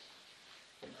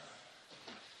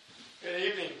Good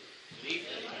evening.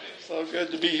 So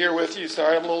good to be here with you.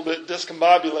 Sorry, I'm a little bit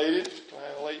discombobulated.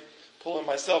 I'm late pulling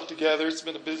myself together. It's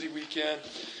been a busy weekend.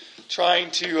 Trying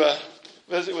to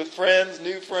visit with friends,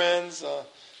 new friends,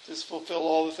 just fulfill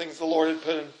all the things the Lord had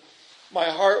put in my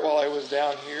heart while I was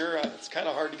down here. It's kind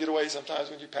of hard to get away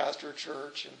sometimes when you pastor a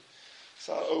church, and it's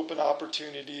an open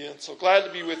opportunity. And so glad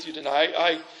to be with you tonight.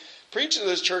 I preached at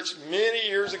this church many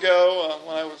years ago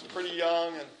when I was pretty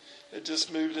young, and it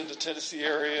just moved into Tennessee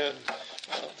area. And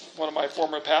one of my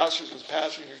former pastors was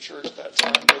pastoring your church at that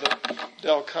time, Brother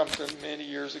Del Compton, many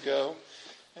years ago.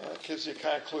 It gives you a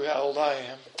kind of clue how old I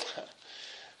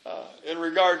am. In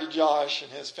regard to Josh and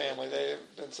his family, they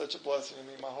have been such a blessing to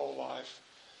me my whole life.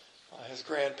 His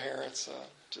grandparents,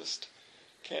 just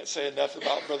can't say enough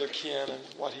about Brother Ken and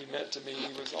what he meant to me.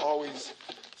 He was always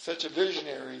such a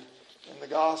visionary in the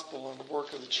gospel and the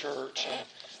work of the church,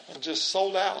 and just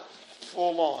sold out,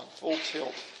 full on, full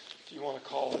tilt, if you want to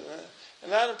call it.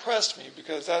 And that impressed me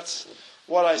because that's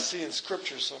what I see in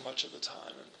Scripture so much of the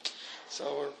time. And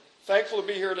so we're thankful to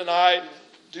be here tonight. And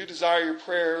do desire your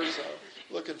prayers.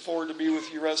 Looking forward to be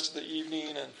with you the rest of the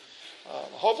evening. And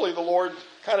hopefully the Lord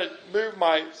kind of moved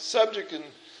my subject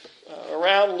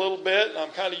around a little bit.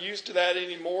 I'm kind of used to that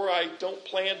anymore. I don't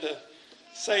plan to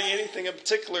say anything in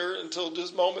particular until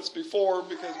just moments before,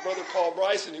 because Brother Paul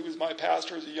Bryson, who was my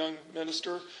pastor as a young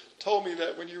minister, told me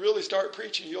that when you really start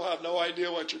preaching, you'll have no idea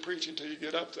what you're preaching until you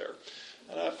get up there.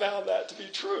 And I found that to be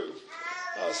true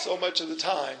so much of the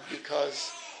time,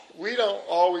 because we don't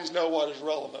always know what is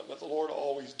relevant, but the Lord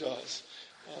always does.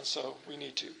 And so we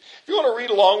need to. If you want to read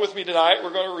along with me tonight,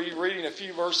 we're going to be reading a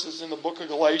few verses in the book of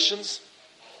Galatians,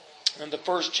 in the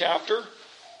first chapter.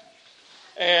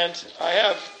 And I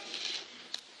have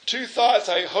two thoughts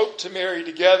I hope to marry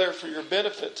together for your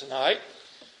benefit tonight.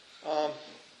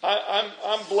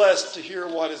 I'm blessed to hear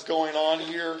what is going on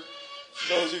here.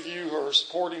 Those of you who are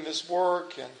supporting this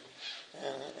work,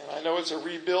 and I know it's a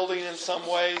rebuilding in some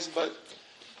ways, but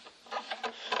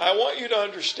I want you to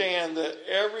understand that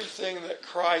everything that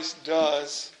Christ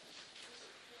does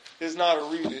is not a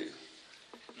redo.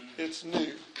 It's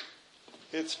new.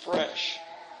 It's fresh.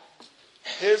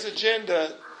 His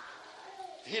agenda,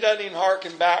 he doesn't even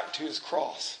hearken back to his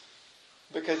cross,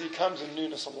 because he comes in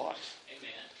newness of life.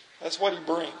 Amen. That's what he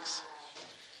brings.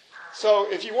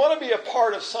 So if you want to be a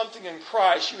part of something in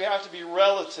Christ, you have to be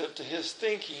relative to his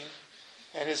thinking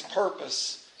and his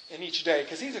purpose in each day,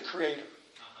 because he's a creator.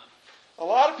 A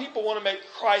lot of people want to make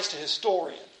Christ a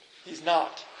historian. He's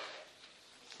not.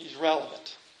 He's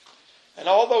relevant. And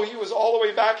although he was all the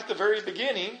way back at the very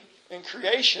beginning in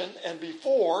creation and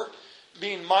before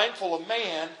being mindful of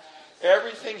man,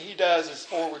 everything he does is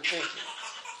forward thinking.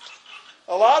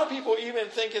 A lot of people even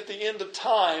think at the end of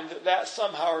time that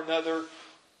somehow or another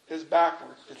is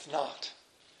backward. It's not.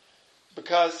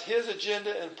 Because his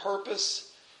agenda and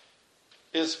purpose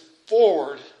is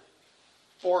forward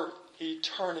for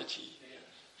eternity,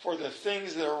 for the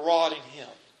things that are wrought in him.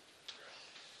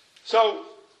 So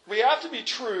we have to be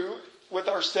true with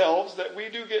ourselves that we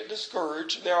do get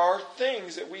discouraged. There are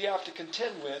things that we have to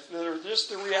contend with that are just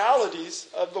the realities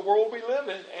of the world we live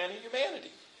in and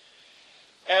humanity.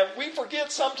 And we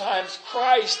forget sometimes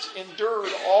Christ endured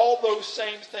all those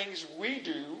same things we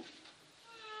do,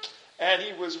 and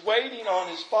he was waiting on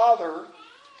his Father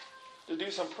to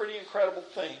do some pretty incredible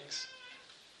things.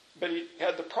 But he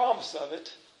had the promise of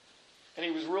it, and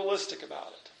he was realistic about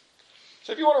it.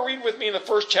 So if you want to read with me in the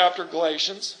first chapter of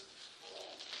Galatians,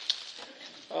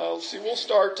 let's see, we'll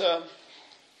start in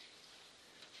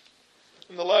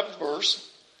the 11th verse.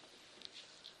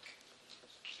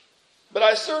 But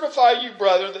I certify you,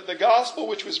 brethren, that the gospel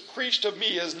which was preached of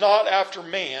me is not after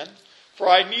man, for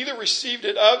I neither received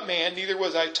it of man, neither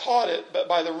was I taught it, but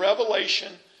by the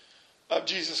revelation of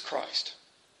Jesus Christ.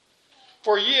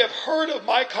 For ye have heard of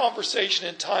my conversation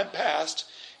in time past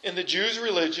in the Jews'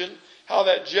 religion, how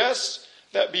that just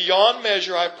that beyond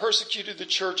measure I persecuted the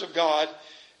church of God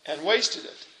and wasted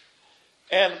it,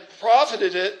 and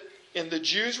profited it in the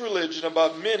Jews' religion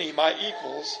above many my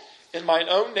equals in mine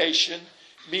own nation,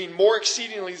 being more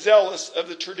exceedingly zealous of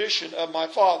the tradition of my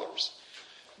fathers.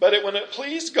 But when it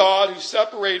pleased God, who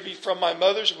separated me from my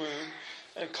mother's womb,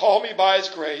 and called me by his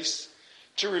grace,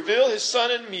 to reveal his Son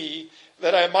in me,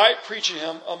 that I might preach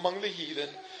him among the heathen,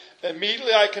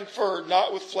 immediately I conferred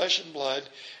not with flesh and blood,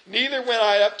 neither went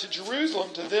I up to Jerusalem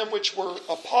to them which were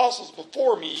apostles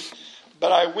before me,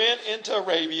 but I went into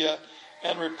Arabia,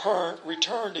 and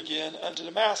returned again unto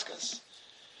Damascus.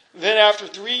 Then after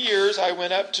 3 years I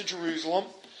went up to Jerusalem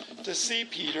to see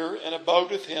Peter, and abode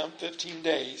with him 15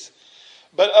 days.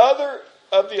 But other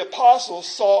of the apostles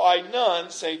saw I none,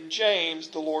 save James,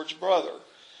 the Lord's brother.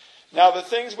 Now the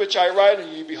things which I write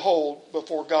unto you, behold,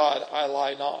 before God I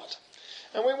lie not.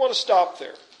 And we want to stop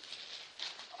there.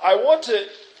 I want to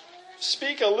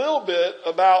speak a little bit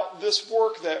about this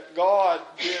work that God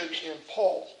did in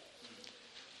Paul.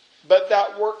 But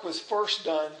that work was first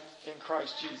done in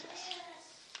Christ Jesus.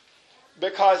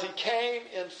 Because he came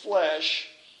in flesh,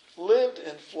 lived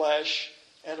in flesh,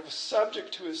 and was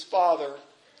subject to his Father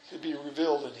to be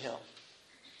revealed in him.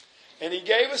 And he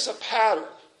gave us a pattern.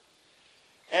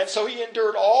 And so he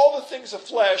endured all the things of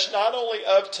flesh, not only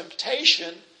of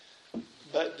temptation,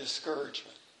 but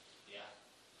discouragement. Yeah,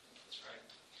 that's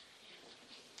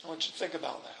right. I want you to think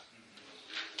about that.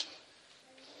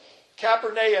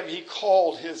 Capernaum he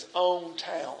called his own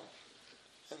town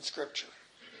in Scripture.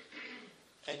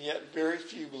 And yet very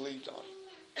few believed on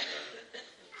him.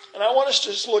 And I want us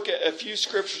to just look at a few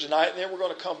scriptures tonight, and then we're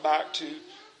going to come back to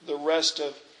the rest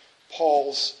of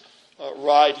Paul's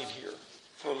writing here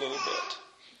for a little bit.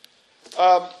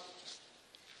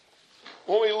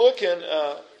 When we look in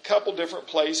a couple different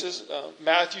places,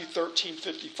 Matthew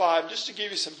 13:55, just to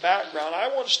give you some background, I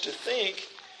want us to think,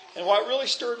 and what really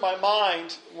stirred my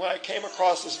mind when I came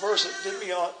across this verse, it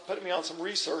put me on some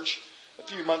research a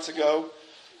few months ago,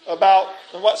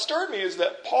 and what stirred me is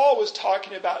that Paul was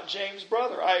talking about James'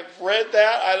 brother. I've read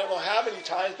that, I don't know how many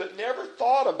times, but never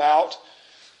thought about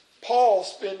Paul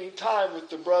spending time with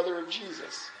the brother of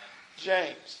Jesus,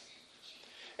 James.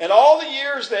 And all the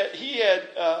years that he had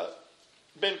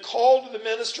been called to the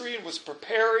ministry and was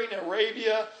preparing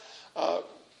Arabia,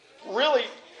 really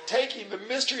taking the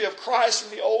mystery of Christ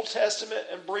in the Old Testament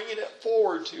and bringing it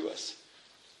forward to us,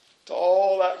 to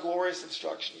all that glorious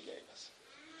instruction he gave us.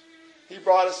 He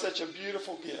brought us such a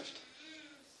beautiful gift.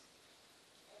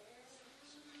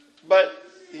 But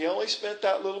he only spent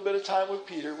that little bit of time with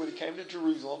Peter when he came to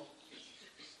Jerusalem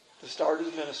to start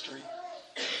his ministry.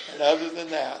 And other than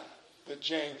that, with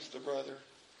James, the brother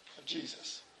of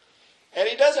Jesus. And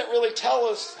he doesn't really tell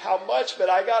us how much, but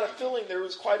I got a feeling there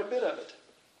was quite a bit of it.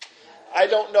 I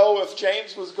don't know if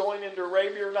James was going into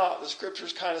Arabia or not. The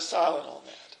Scripture's kind of silent on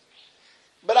that.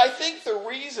 But I think the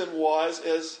reason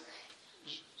is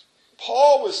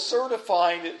Paul was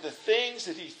certifying that the things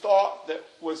that he thought that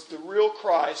was the real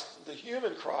Christ, the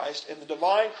human Christ, and the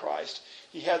divine Christ,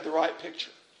 he had the right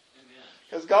picture.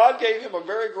 Because God gave him a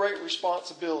very great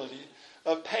responsibility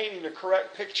of painting a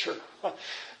correct picture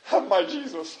of my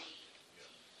Jesus.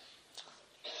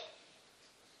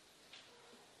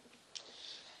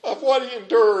 Of what he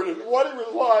endured and what he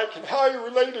was like and how he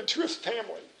related to his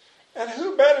family. And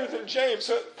who better than James?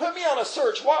 So put me on a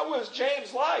search. What was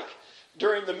James like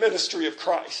during the ministry of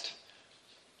Christ?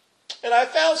 And I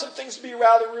found some things to be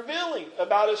rather revealing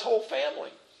about his whole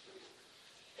family.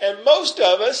 And most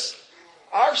of us,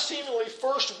 our seemingly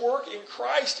first work in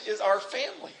Christ is our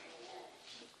family.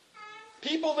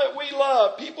 People that we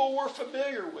love, people we're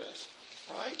familiar with,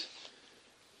 right?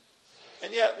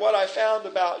 And yet what I found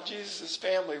about Jesus'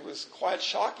 family was quite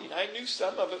shocking. I knew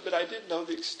some of it, but I didn't know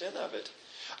the extent of it.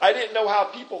 I didn't know how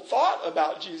people thought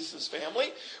about Jesus' family.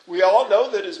 We all know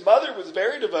that his mother was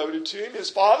very devoted to him. His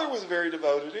father was very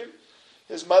devoted to him.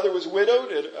 His mother was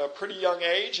widowed at a pretty young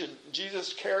age, and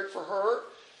Jesus cared for her.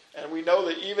 And we know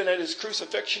that even at his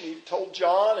crucifixion, he told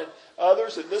John and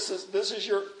others that this is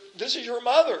your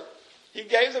mother. He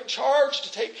gave them charge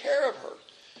to take care of her.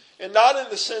 And not in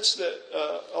the sense that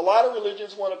a lot of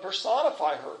religions want to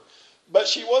personify her. But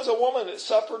she was a woman that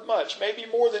suffered much, maybe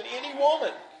more than any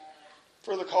woman,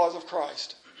 for the cause of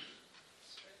Christ.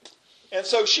 And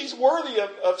so she's worthy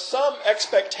of some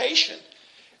expectation.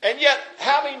 And yet,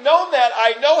 having known that,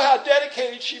 I know how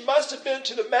dedicated she must have been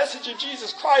to the message of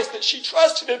Jesus Christ, that she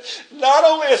trusted him not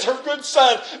only as her good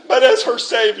son, but as her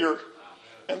Savior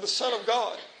and the Son of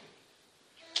God.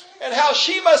 And how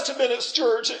she must have been at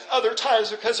church at other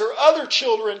times because her other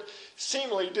children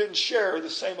seemingly didn't share the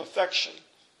same affection.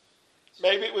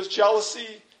 Maybe it was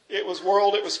jealousy, it was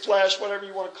world, it was flesh, whatever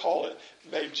you want to call it.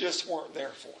 They just weren't there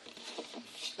for him.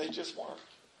 They just weren't.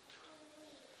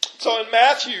 So in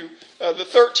Matthew, the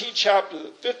 13th chapter, the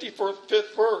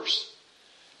 55th verse,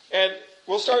 and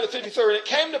we'll start at the 53rd. And it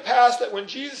came to pass that when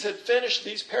Jesus had finished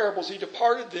these parables, he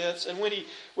departed thence, and when he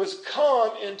was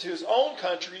come into his own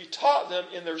country, he taught them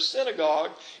in their synagogue,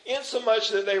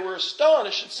 insomuch that they were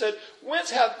astonished and said,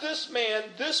 Whence hath this man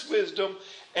this wisdom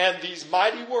and these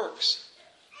mighty works?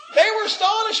 They were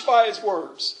astonished by his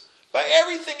words, by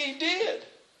everything he did.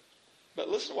 But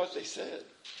listen to what they said.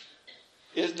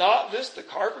 Is not this the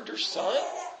carpenter's son?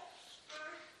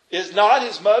 Is not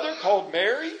his mother called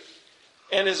Mary?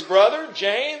 And his brother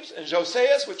James and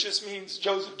Josias, which just means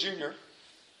Joseph Jr.,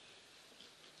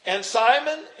 and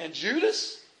Simon and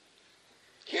Judas?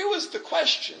 Here was the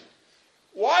question.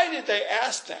 Why did they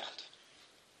ask that?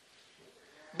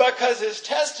 Because his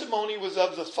testimony was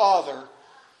of the Father,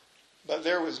 but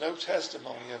there was no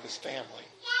testimony of his family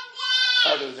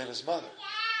other than his mother.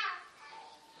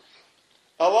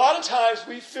 A lot of times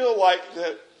we feel like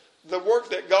that the work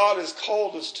that God has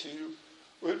called us to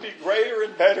would be greater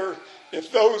and better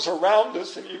if those around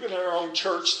us and even in our own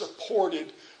church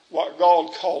supported what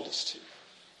God called us to.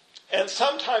 And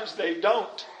sometimes they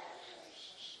don't.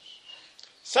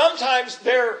 Sometimes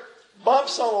they're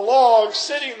bumps on a log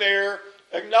sitting there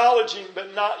acknowledging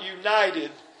but not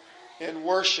united in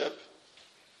worship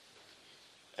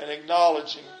and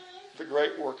acknowledging the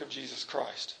great work of Jesus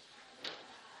Christ.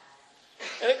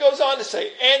 And it goes on to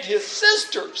say, and his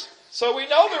sisters. So we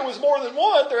know there was more than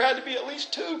one. There had to be at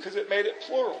least two because it made it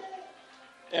plural.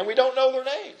 And we don't know their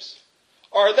names.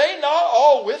 Are they not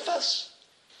all with us?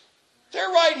 They're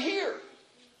right here.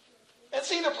 And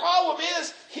see, the problem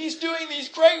is he's doing these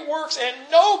great works and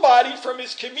nobody from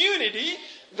his community,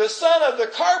 the son of the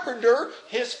carpenter,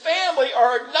 his family,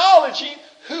 are acknowledging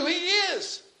who he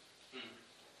is.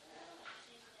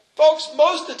 Folks,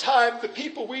 most of the time, the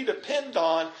people we depend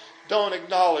on don't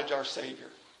acknowledge our Savior.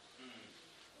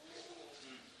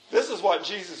 This is what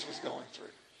Jesus was going through.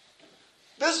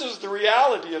 This was the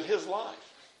reality of his life.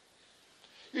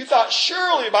 You thought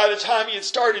surely by the time he had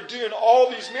started doing all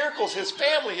these miracles, his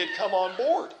family had come on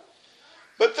board.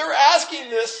 But they're asking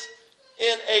this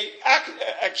in an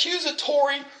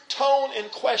accusatory tone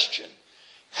and question.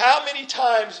 How many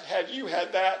times have you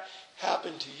had that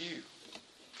happen to you?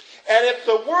 And if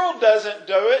the world doesn't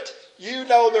do it, you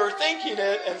know they're thinking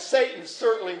it, and Satan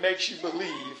certainly makes you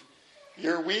believe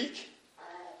you're weak.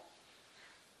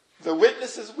 The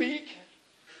witness is weak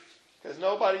because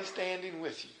nobody's standing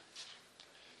with you.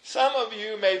 Some of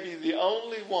you may be the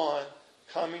only one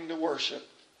coming to worship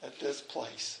at this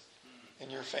place in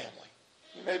your family.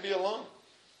 You may be alone.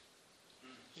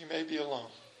 You may be alone.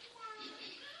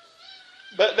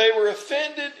 But they were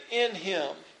offended in him.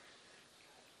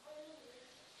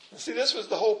 And see, this was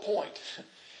the whole point.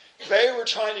 They were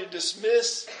trying to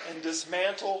dismiss and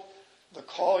dismantle the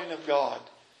calling of God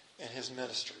in his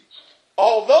ministry.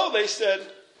 Although they said,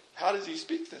 how does he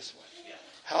speak this way?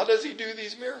 How does he do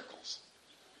these miracles?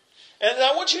 And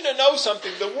I want you to know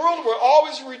something. The world will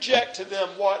always reject to them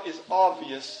what is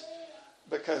obvious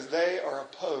because they are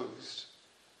opposed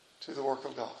to the work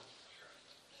of God.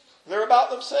 They're about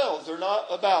themselves. They're not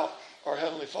about our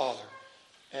Heavenly Father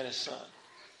and his Son.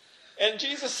 And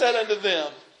Jesus said unto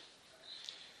them,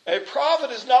 a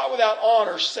prophet is not without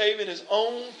honor save in his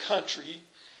own country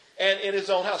and in his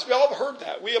own house. We all have heard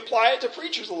that. We apply it to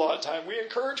preachers a lot of time. We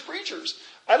encourage preachers.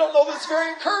 I don't know that it's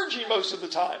very encouraging most of the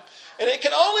time. And it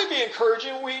can only be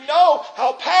encouraging when we know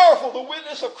how powerful the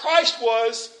witness of Christ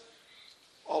was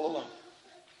all alone.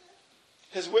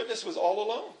 His witness was all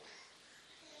alone.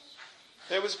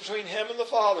 It was between him and the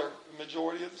Father the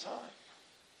majority of the time.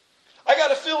 I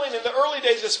got a feeling in the early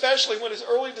days, especially when his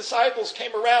early disciples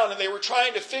came around and they were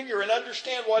trying to figure and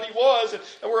understand what he was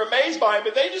and were amazed by him,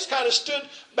 but they just kind of stood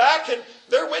back and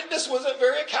their witness wasn't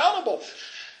very accountable.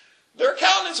 Their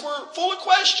accountants were full of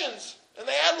questions and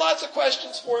they had lots of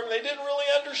questions for him they didn't really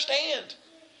understand.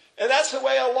 And that's the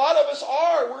way a lot of us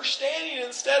are. We're standing,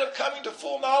 instead of coming to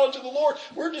full knowledge of the Lord,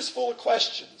 we're just full of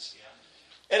questions.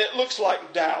 And it looks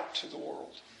like doubt to the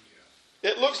world.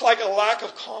 It looks like a lack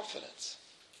of confidence.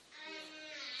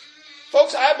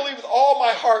 Folks, I believe with all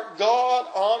my heart, God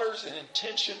honors an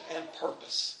intention and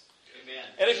purpose. Amen.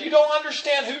 And if you don't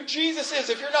understand who Jesus is,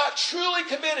 if you're not truly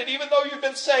committed, even though you've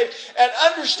been saved, and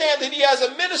understand that he has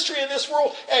a ministry in this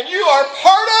world, and you are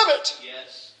part of it,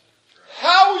 yes,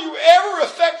 how will you ever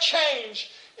affect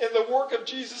change in the work of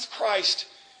Jesus Christ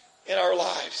in our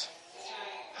lives?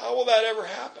 How will that ever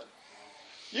happen?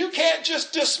 You can't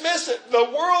just dismiss it. The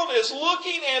world is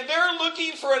looking, and they're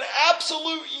looking for an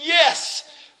absolute yes.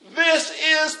 This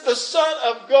is the Son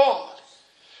of God.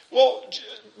 Well,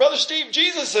 Brother Steve,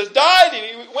 Jesus has died and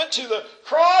he went to the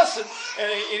cross and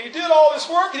he did all this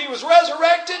work and he was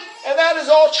resurrected, and that is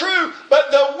all true. But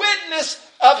the witness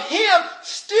of him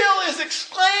still is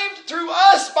exclaimed through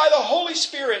us by the Holy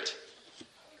Spirit.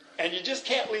 And you just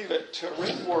can't leave it to a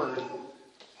written word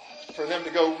for them to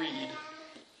go read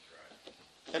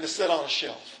and to sit on a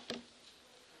shelf.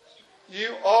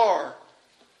 You are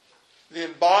the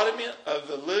embodiment of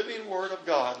the living Word of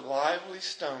God, lively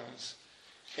stones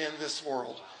in this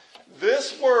world.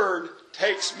 This Word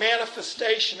takes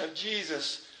manifestation of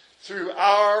Jesus through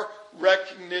our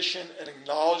recognition and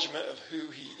acknowledgement of who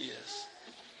he is.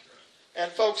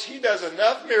 And folks, he does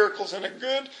enough miracles and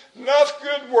enough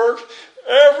good work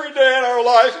every day in our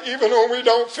life, even when we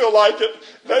don't feel like it,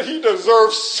 that he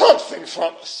deserves something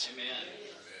from us. Amen.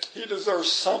 He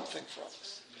deserves something from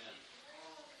us.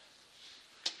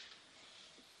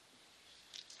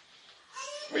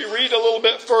 We read a little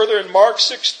bit further in Mark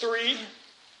 6:3,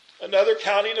 another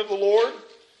counting of the Lord.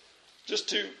 Just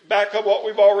to back up what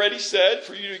we've already said,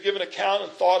 for you to give an account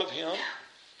and thought of him.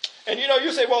 And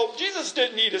you say, well, Jesus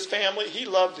didn't need his family. He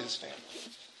loved his family.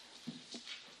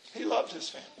 He loved his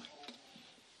family.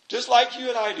 Just like you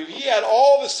and I do. He had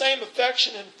all the same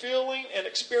affection and feeling and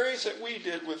experience that we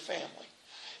did with family.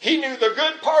 He knew the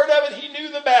good part of it. He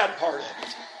knew the bad part of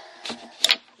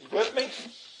it. You with me?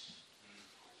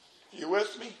 You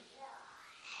with me?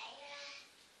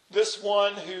 This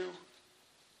one who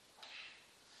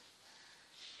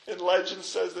in legend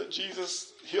says that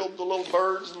Jesus healed the little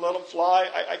birds and let them fly.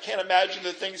 I can't imagine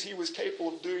the things he was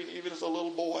capable of doing even as a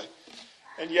little boy.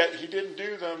 And yet he didn't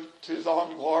do them to his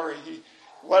own glory.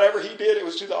 Whatever he did, it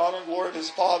was to the honor and glory of his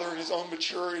Father and his own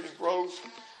maturity and growth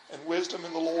and wisdom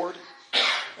in the Lord.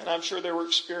 And I'm sure there were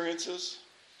experiences.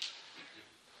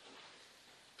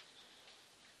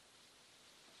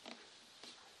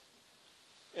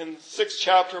 In the 6th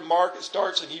chapter of Mark, it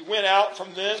starts, and he went out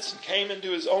from thence and came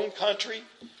into his own country,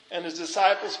 and his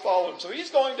disciples followed him. So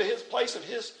he's going to his place of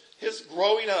his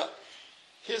growing up,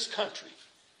 his country.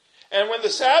 And when the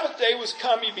Sabbath day was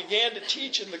come, he began to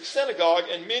teach in the synagogue,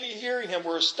 and many hearing him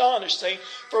were astonished, saying,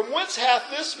 From whence hath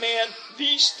this man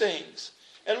these things?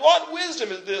 And what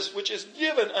wisdom is this which is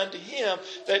given unto him,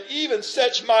 that even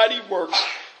such mighty works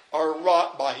are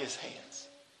wrought by his hands?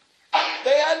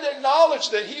 They had to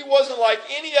acknowledge that he wasn't like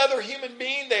any other human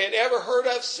being they had ever heard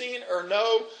of, seen, or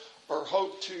know, or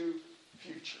hoped to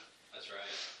future. That's right.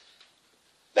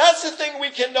 That's the thing we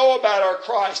can know about our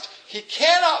Christ. He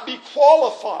cannot be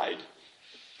qualified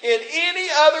in any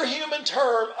other human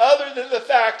term other than the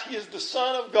fact he is the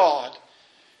Son of God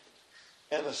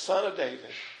and the Son of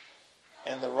David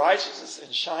and the righteousness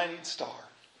and shining star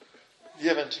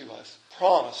given to us,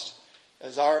 promised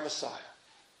as our Messiah.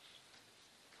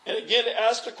 And again, to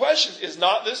ask the question, is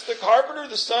not this the carpenter,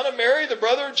 the son of Mary, the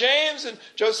brother of James and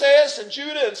Josias and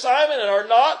Judah and Simon, and are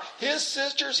not his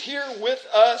sisters here with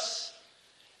us?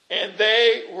 And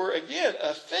they were again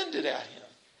offended at him.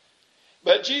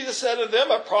 But Jesus said to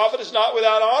them, a prophet is not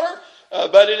without honor,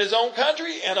 but in his own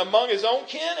country and among his own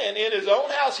kin and in his own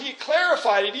house. He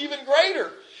clarified it even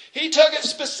greater. He took it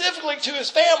specifically to his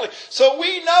family. So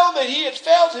we know that he had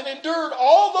felt and endured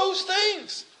all those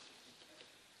things.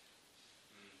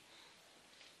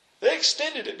 They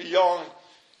extended it beyond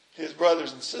his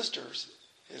brothers and sisters,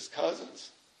 his cousins,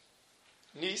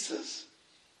 nieces,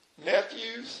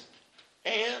 nephews,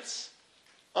 aunts,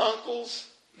 uncles,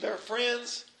 their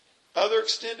friends, other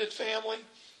extended family.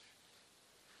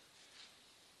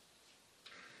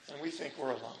 And we think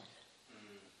we're alone.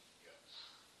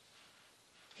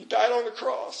 He died on the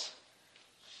cross.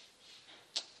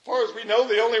 As far as we know,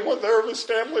 the only one there of his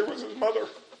family was his mother.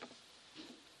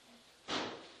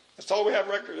 That's all we have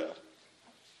record of.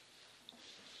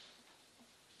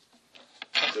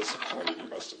 How disappointed he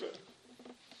must have been.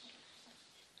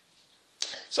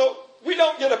 So we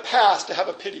don't get a pass to have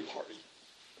a pity party.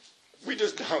 We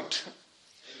just don't.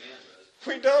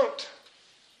 We don't.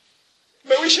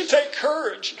 But we should take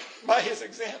courage by his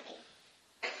example,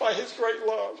 by his great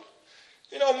love.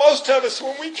 Most of us,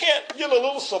 when we can't get a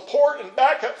little support and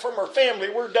backup from our family,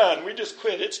 we're done. We just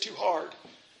quit. It's too hard.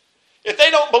 If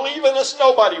they don't believe in us,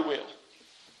 nobody will.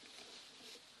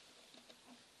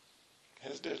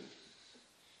 His didn't.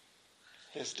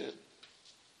 His did.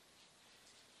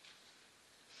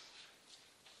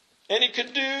 And he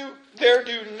could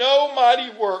do no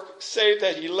mighty work, save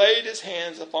that he laid his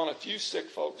hands upon a few sick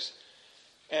folks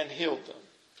and healed them.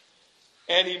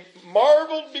 And he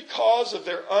marveled because of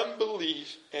their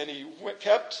unbelief, and he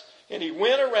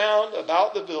went around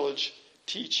about the village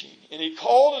teaching. And he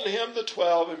called unto him the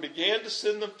 12 and began to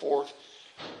send them forth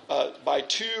by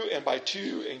two,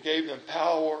 and gave them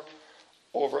power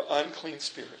over unclean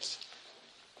spirits.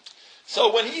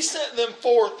 So when he sent them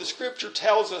forth, the scripture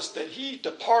tells us that he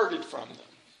departed from them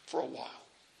for a while.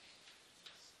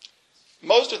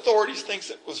 Most authorities think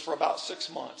it was for about 6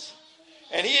 months.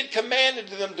 And he had commanded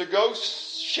them to go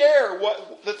share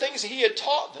the things he had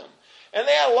taught them. And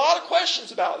they had a lot of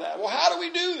questions about that. Well, how do we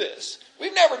do this?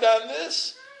 We've never done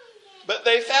this. But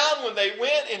they found when they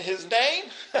went in his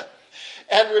name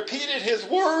and repeated his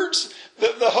words,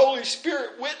 that the Holy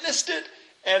Spirit witnessed it,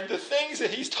 and the things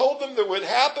that he's told them that would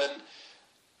happen,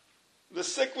 the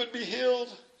sick would be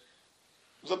healed,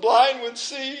 the blind would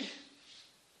see,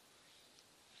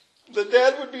 the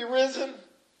dead would be risen,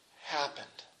 happened.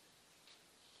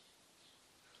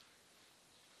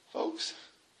 Folks,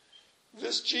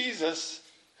 this Jesus,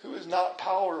 who is not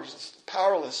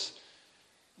powerless,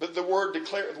 but the world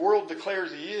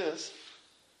declares he is,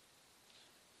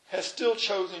 has still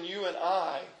chosen you and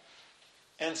I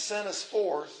and sent us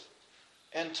forth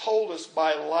and told us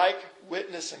by like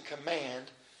witness and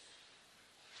command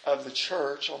of the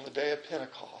church on the day of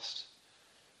Pentecost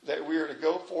that we are to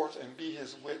go forth and be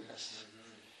his witness.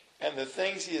 Mm-hmm. And the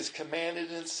things he has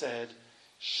commanded and said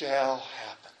shall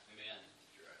happen. Amen.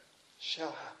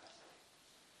 Shall happen.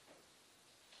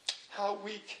 How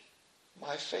weak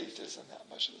my faith is in that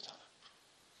much of the time.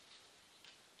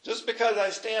 Just because I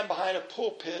stand behind a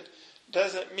pulpit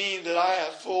doesn't mean that I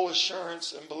have full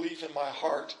assurance and belief in my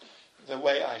heart the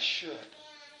way I should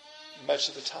much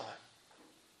of the time.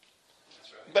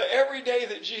 That's right. But every day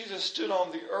that Jesus stood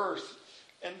on the earth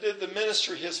and did the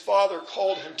ministry his Father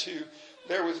called him to,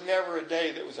 there was never a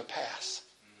day that was a pass.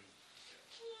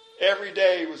 Every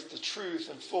day was the truth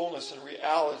and fullness and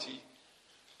reality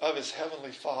of his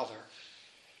heavenly Father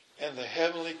and the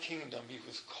heavenly kingdom he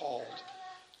was called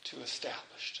to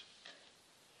establish.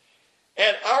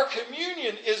 And our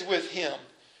communion is with him.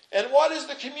 And what is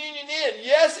the communion in?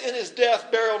 Yes, in his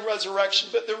death, burial, and resurrection,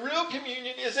 but the real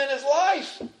communion is in his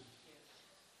life.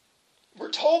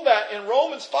 We're told that in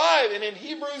Romans 5 and in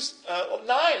Hebrews 9,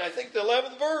 I think the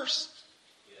 11th verse.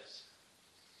 Yes.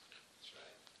 That's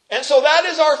right. And so that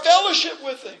is our fellowship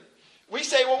with him. We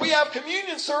say, well, we have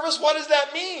communion service. What does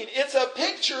that mean? It's a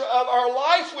picture of our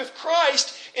life with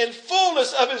Christ in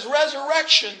fullness of his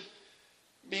resurrection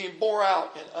being borne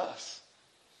out in us.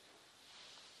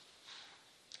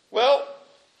 Well,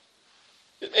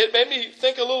 it made me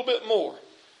think a little bit more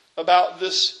about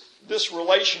this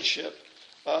relationship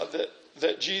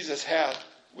that Jesus had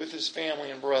with his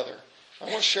family and brother. I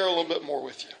want to share a little bit more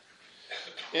with you.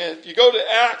 And if you go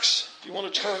to Acts, if you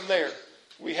want to turn there,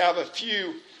 we have a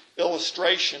few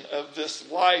illustration of this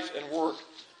life and work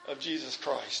of Jesus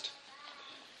Christ.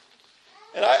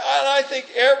 And I think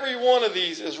every one of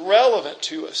these is relevant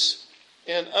to us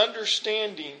in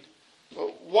understanding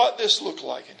what this looked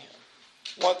like in him.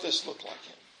 What this looked like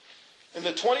in him.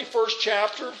 In the 21st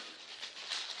chapter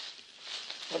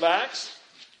of Acts,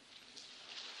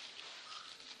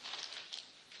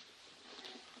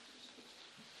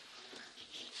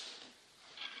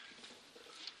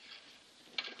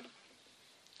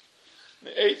 the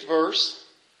 8th verse,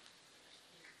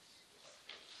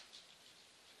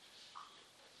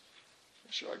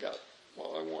 make sure I got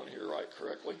what I want here right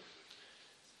correctly.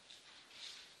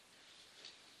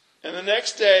 And the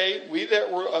next day, we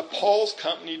that were of Paul's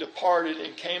company departed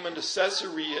and came unto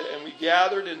Caesarea, and we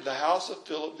gathered in the house of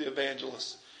Philip the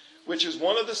evangelist, which is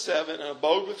one of the 7, and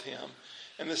abode with him.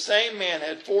 And the same man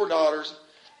had 4 daughters,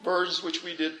 virgins, which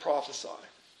we did prophesy.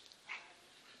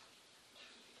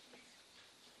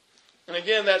 And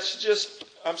again, that's just,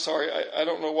 I'm sorry, I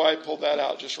don't know why I pulled that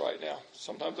out just right now.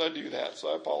 Sometimes I do that,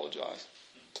 so I apologize.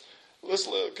 Let's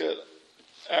look at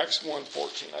Acts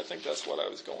 1:14. I think that's what I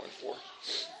was going for.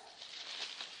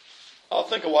 I'll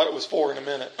think of what it was for in a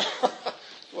minute.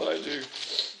 What I do.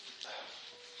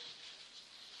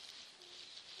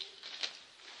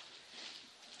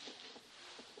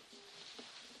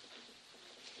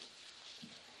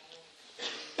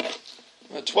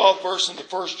 The 12th verse in the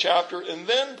 1st chapter. And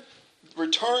then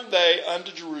returned they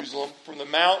unto Jerusalem from the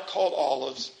mount called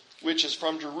Olives, which is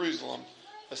from Jerusalem,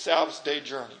 a Sabbath day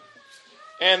journey.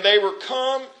 And they were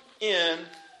come in,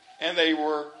 and they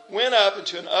went up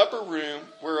into an upper room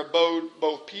where abode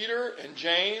both Peter and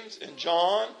James and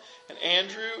John and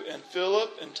Andrew and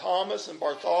Philip and Thomas and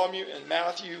Bartholomew and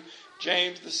Matthew,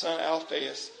 James the son of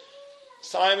Alphaeus,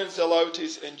 Simon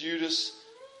Zelotes, and Judas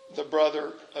the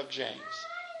brother of James.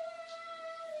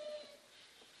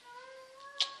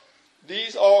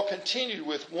 These all continued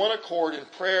with one accord in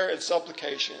prayer and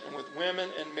supplication, and with women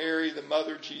and Mary the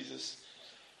mother of Jesus,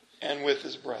 and with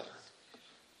his brother.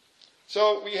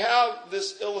 So we have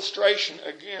this illustration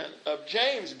again of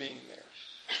James being there.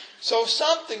 So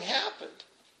something happened.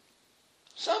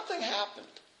 Something happened.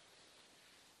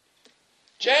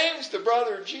 James, the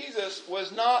brother of Jesus,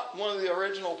 was not one of the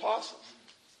original apostles.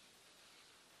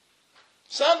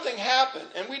 Something happened,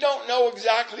 and we don't know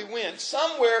exactly when.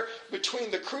 Somewhere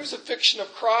between the crucifixion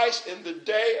of Christ and the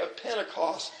day of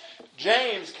Pentecost,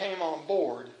 James came on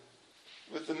board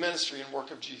with the ministry and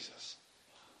work of Jesus.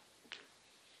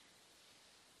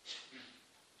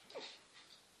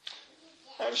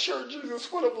 I'm sure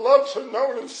Jesus would have loved to have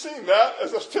known and seen that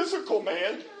as a physical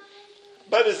man.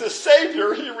 But as a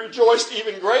Savior, he rejoiced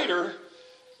even greater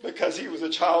because he was a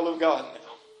child of God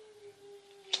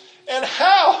now. And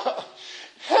how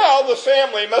the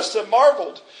family must have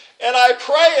marveled. And I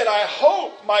pray and I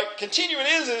hope my continuing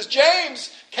is as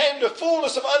James came to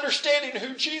fullness of understanding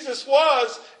who Jesus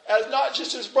was as not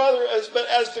just his brother, but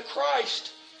as the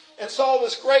Christ, and saw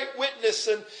this great witness.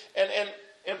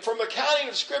 And from accounting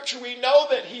of Scripture, we know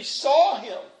that he saw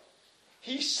him.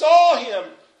 He saw him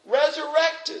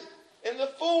resurrected in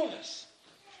the fullness.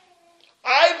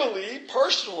 I believe,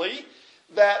 personally,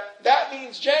 that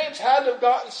means James had to have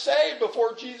gotten saved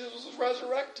before Jesus was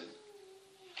resurrected.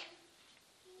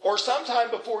 Or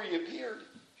sometime before he appeared,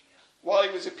 while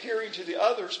he was appearing to the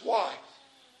others. Why?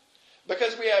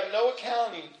 Because we have no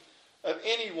accounting of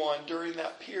anyone during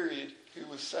that period who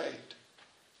was saved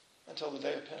until the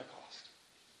day of Pentecost.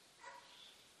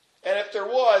 And if there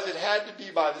was, it had to be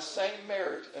by the same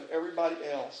merit of everybody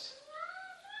else.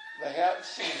 They hadn't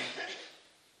seen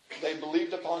him. They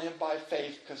believed upon him by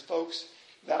faith, because, folks,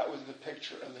 that was the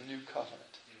picture of the new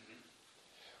covenant.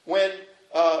 When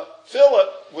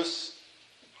Philip was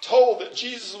told that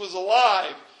Jesus was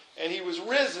alive and he was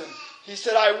risen, he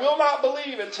said, I will not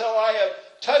believe until I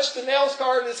have touched the nail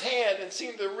scar in his hand and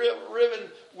seen the riven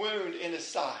wound in his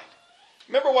side.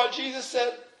 Remember what Jesus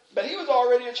said? But he was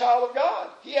already a child of God.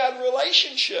 He had a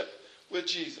relationship with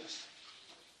Jesus.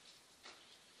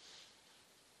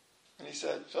 And he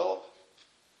said, Philip,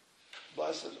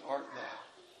 blessed art thou.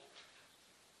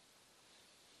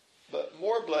 But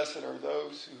more blessed are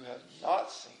those who have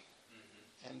not seen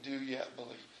and do yet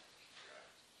believe.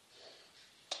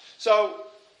 So,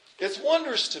 it's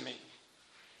wondrous to me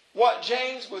what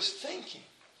James was thinking.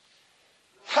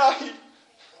 How he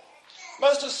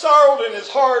must have sorrowed in his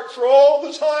heart for all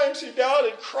the times he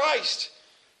doubted Christ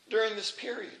during this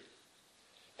period.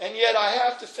 And yet I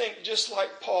have to think, just like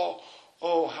Paul,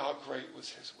 oh, how great was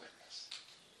his witness.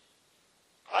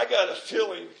 I got a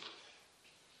feeling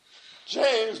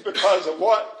James, because of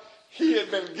what he had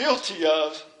been guilty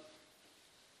of,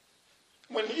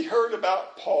 when he heard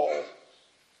about Paul,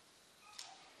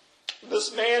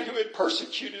 this man who had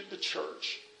persecuted the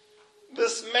church,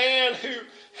 this man who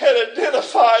had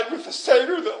identified with the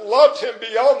Savior that loved him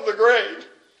beyond the grave,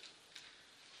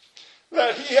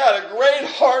 that he had a great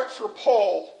heart for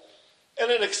Paul and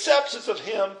an acceptance of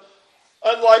him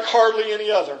unlike hardly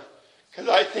any other, because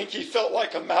I think he felt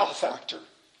like a malefactor,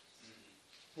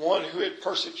 one who had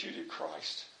persecuted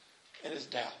Christ in his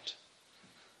doubt.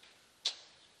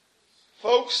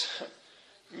 Folks,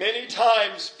 many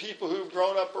times people who've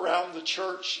grown up around the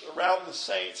church, around the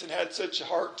saints, and had such a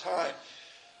hard time,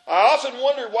 I often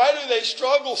wonder, why do they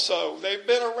struggle so? They've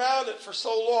been around it for so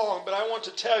long, but I want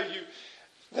to tell you,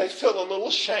 they feel a little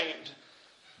ashamed.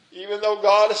 Even though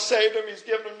God has saved them, he's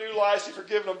given them new lives, he's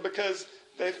forgiven them, because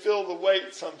they feel the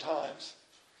weight sometimes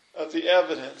of the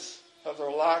evidence of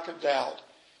their lack of doubt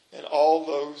in all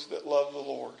those that love the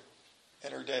Lord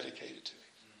and are dedicated to him.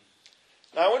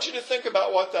 Now I want you to think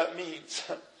about what that means.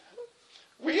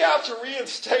 We have to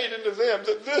reinstate into them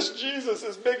that this Jesus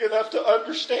is big enough to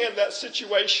understand that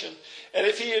situation. And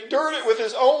if he endured it with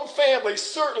his own family,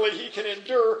 certainly he can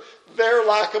endure their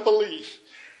lack of belief.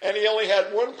 And he only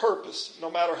had one purpose, no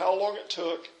matter how long it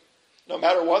took, no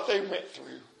matter what they went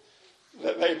through,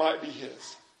 that they might be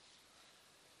his.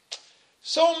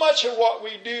 So much of what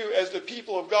we do as the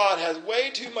people of God has way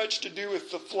too much to do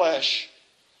with the flesh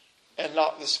and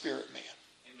not the spirit man.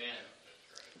 Amen.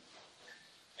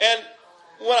 And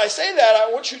when I say that,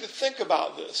 I want you to think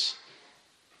about this.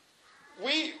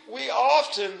 We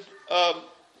often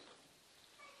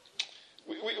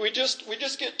we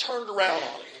just get turned around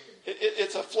on it.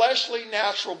 It's a fleshly,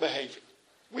 natural behavior.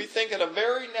 We think in a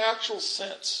very natural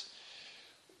sense.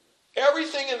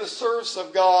 Everything in the service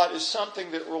of God is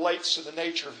something that relates to the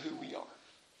nature of who we are.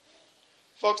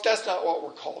 Folks, that's not what we're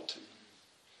called to.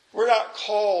 We're not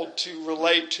called to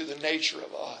relate to the nature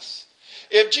of us.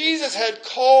 If Jesus had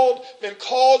been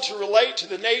called to relate to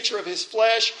the nature of his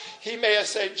flesh, he may have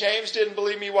said, James didn't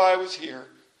believe me while I was here.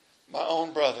 My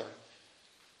own brother.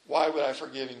 Why would I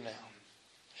forgive him now?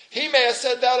 He may have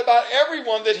said that about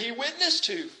everyone that he witnessed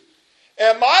to.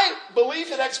 And my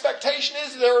belief and expectation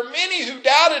is there are many who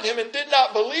doubted him and did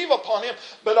not believe upon him.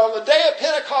 But on the day of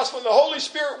Pentecost, when the Holy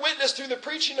Spirit witnessed through the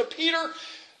preaching of Peter,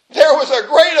 there was a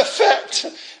great effect.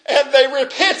 And they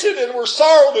repented and were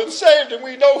sorrowed and saved. And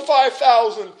we know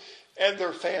 5,000 and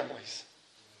their families.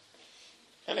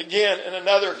 And again, in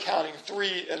another accounting,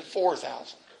 3,000 and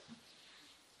 4,000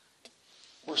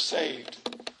 were saved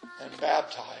and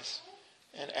baptized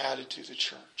and added to the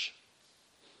church.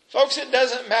 Folks, it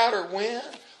doesn't matter when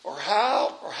or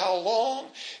how long.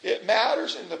 It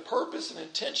matters in the purpose and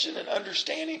intention and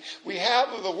understanding we have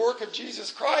of the work of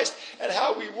Jesus Christ and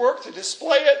how we work to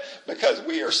display it, because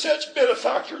we are such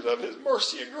benefactors of his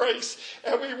mercy and grace,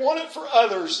 and we want it for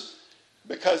others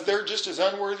because they're just as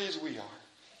unworthy as we are.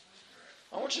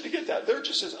 I want you to get that. They're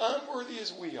just as unworthy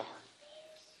as we are.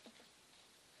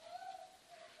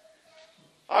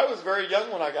 I was very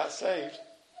young when I got saved.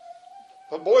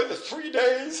 But boy, the 3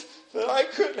 days that I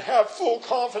couldn't have full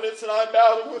confidence and I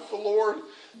battled with the Lord,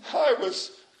 I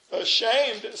was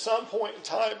ashamed at some point in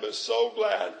time, but so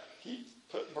glad He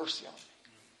put mercy on me.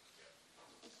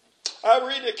 I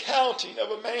read an accounting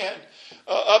of a man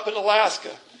up in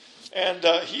Alaska, and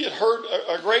he had heard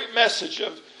a great message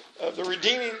of the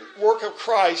redeeming work of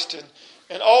Christ,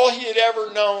 and all he had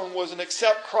ever known was an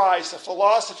accept Christ, a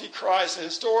philosophy Christ, a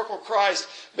historical Christ,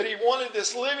 but he wanted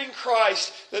this living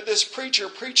Christ that this preacher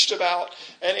preached about,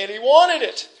 and he wanted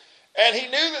it. And he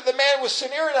knew that the man was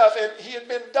severe enough, and he had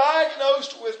been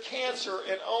diagnosed with cancer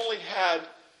and only had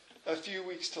a few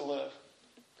weeks to live.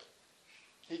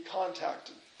 He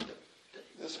contacted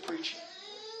this preacher.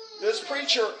 This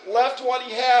preacher left what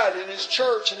he had in his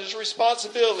church and his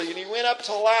responsibility, and he went up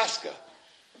to Alaska.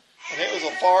 And it was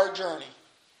a far journey.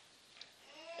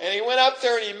 And he went up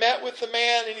there and he met with the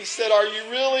man, and he said, "Are you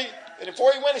really," and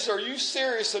before he went, he said, "Are you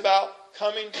serious about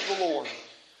coming to the Lord?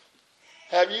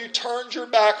 Have you turned your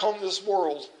back on this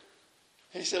world?"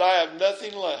 He said, "I have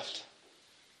nothing left,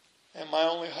 and my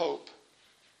only hope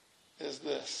is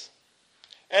this."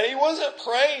 And he wasn't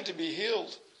praying to be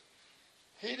healed.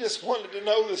 He just wanted to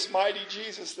know this mighty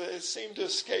Jesus that had seemed to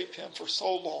escape him for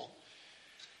so long.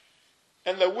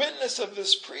 And the witness of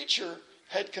this preacher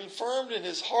had confirmed in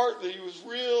his heart that he was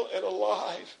real and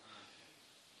alive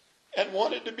and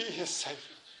wanted to be his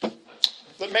Savior.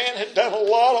 The man had done a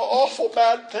lot of awful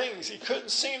bad things. He couldn't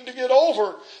seem to get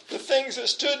over the things that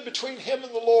stood between him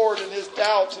and the Lord, and his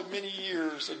doubts of many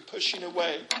years and pushing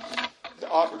away the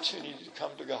opportunity to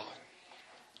come to God.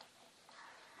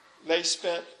 They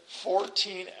spent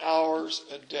 14 hours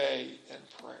a day in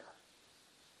prayer.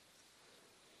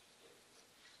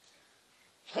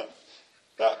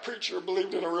 That preacher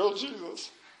believed in a real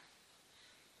Jesus.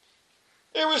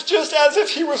 It was just as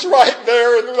if he was right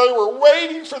there and they were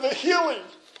waiting for the healing.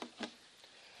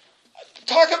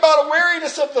 Talk about a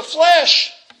weariness of the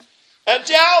flesh. A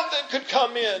doubt that could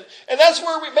come in. And that's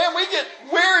where we get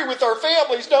weary with our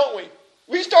families, don't we?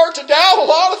 We start to doubt a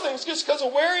lot of things just because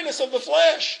of weariness of the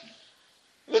flesh.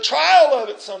 The trial of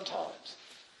it sometimes.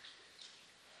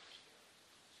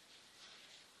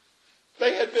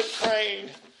 They had been praying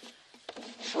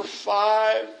for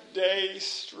 5 days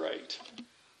straight.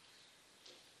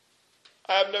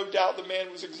 I have no doubt the man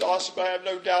was exhausted, but I have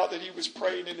no doubt that he was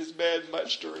praying in his bed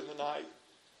much during the night.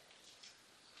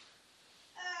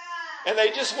 And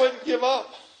they just wouldn't give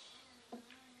up.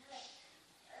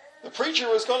 The preacher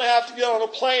was going to have to get on a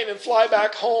plane and fly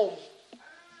back home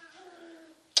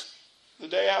the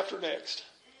day after next.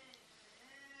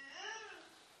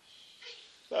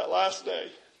 That last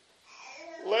day,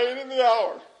 late in the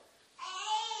hour,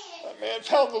 that man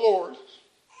found the Lord.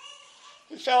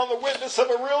 He found the witness of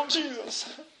a real Jesus.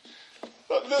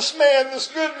 But this man, this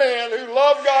good man who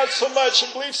loved God so much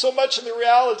and believed so much in the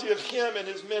reality of him and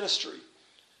his ministry.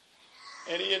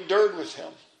 And he endured with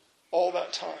him all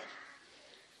that time.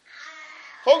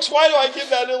 Folks, why do I give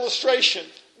that illustration?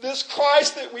 This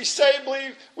Christ that we say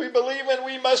we believe in,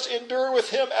 we must endure with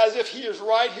him as if he is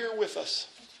right here with us.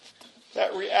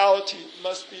 That reality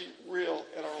must be real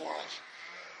in our life.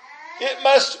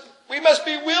 We must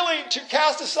be willing to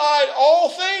cast aside all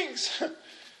things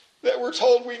that we're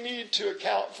told we need to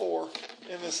account for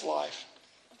in this life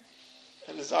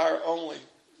and desire only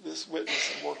this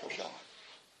witness and work of God.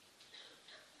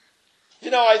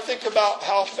 You know, I think about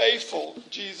how faithful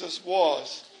Jesus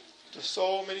was to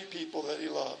so many people that he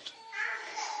loved.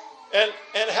 And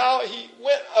how he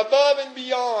went above and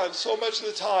beyond so much of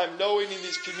the time, knowing in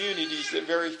these communities that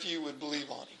very few would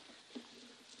believe on him.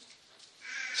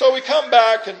 So we come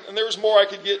back, and there's more I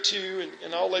could get to,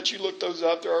 and I'll let you look those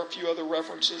up. There are a few other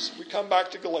references. We come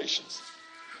back to Galatians.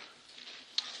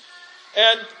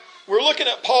 And we're looking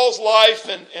at Paul's life,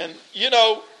 and you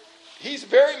know, he's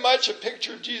very much a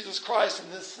picture of Jesus Christ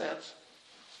in this sense.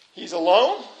 He's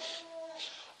alone.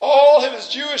 All of his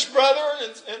Jewish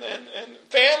brethren and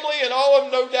family and all of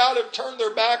them no doubt have turned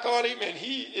their back on him, and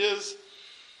he is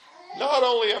not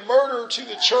only a murderer to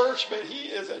the church, but he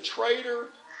is a traitor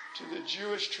to the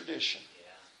Jewish tradition.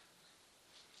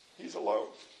 He's alone.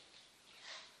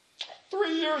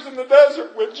 3 years in the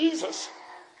desert with Jesus,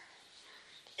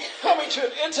 coming to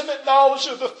an intimate knowledge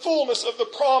of the fullness of the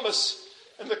promise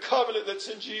and the covenant that's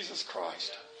in Jesus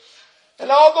Christ. And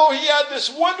although he had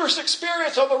this wondrous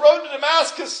experience on the road to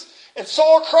Damascus and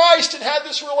saw Christ and had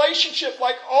this relationship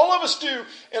like all of us do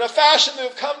in a fashion that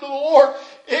have come to the Lord,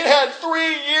 it had 3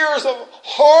 years of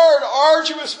hard,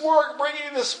 arduous work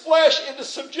bringing this flesh into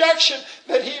subjection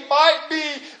that he might be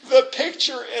the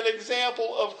picture and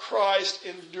example of Christ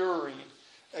enduring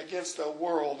against a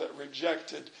world that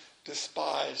rejected,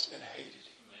 despised, and hated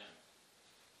him. Amen.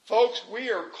 Folks,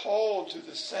 we are called to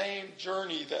the same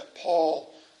journey that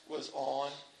Paul was on.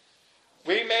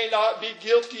 We may not be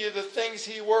guilty of the things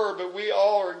he were, but we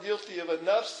all are guilty of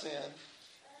enough sin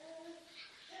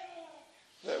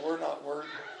that we're not worthy.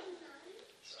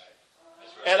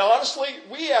 And honestly,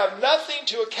 we have nothing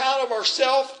to account of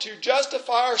ourselves to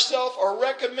justify ourselves or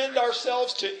recommend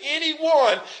ourselves to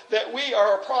anyone that we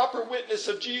are a proper witness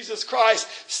of Jesus Christ,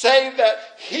 save that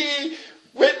he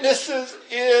witnesses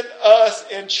in us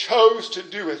and chose to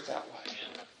do it that way.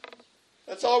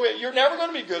 That's all you're never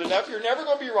going to be good enough. You're never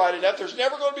going to be right enough. There's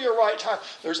never going to be a right time.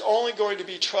 There's only going to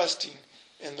be trusting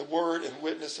in the word and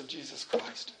witness of Jesus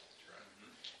Christ.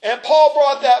 And Paul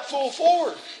brought that full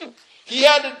forward. He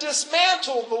had to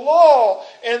dismantle the law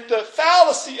and the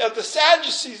fallacy of the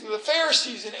Sadducees and the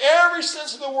Pharisees in every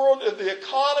sense of the world, of the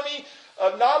economy,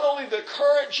 of not only the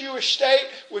current Jewish state,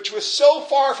 which was so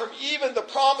far from even the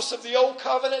promise of the Old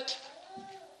Covenant.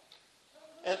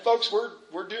 And folks,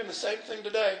 we're doing the same thing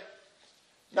today.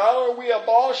 Not only are we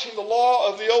abolishing the law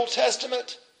of the Old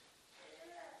Testament,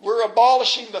 we're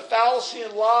abolishing the fallacy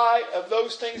and lie of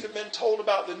those things that have been told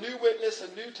about the new witness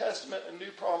and New Testament and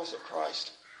new promise of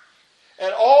Christ.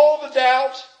 And all the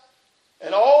doubt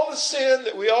and all the sin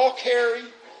that we all carry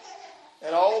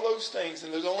and all those things.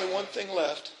 And there's only one thing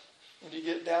left when you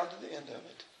get down to the end of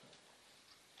it.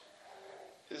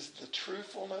 Is the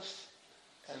truthfulness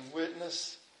and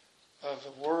witness of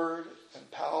the word and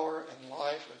power and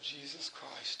life of Jesus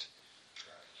Christ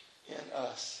in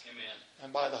us. Amen.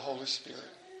 And by the Holy Spirit.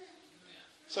 Amen.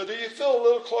 So do you feel a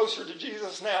little closer to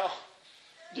Jesus now?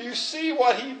 Do you see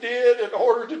what he did in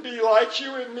order to be like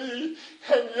you and me,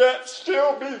 and yet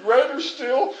still be greater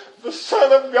still, the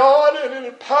Son of God, and in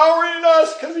empowering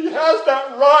us, because he has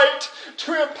that right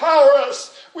to empower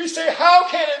us. We say, how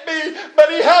can it be? But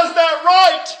he has that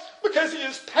right, because he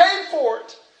has paid for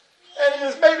it, and he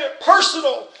has made it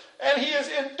personal, and he has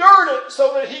endured it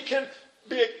so that he can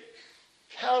be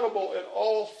accountable in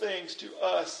all things to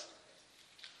us,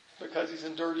 because he's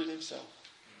endured it himself.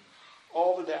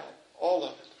 All the doubt. All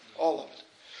of it. All of it.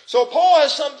 So Paul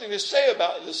has something to say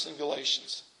about this in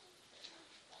Galatians.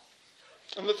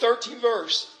 In the 13th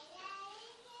verse,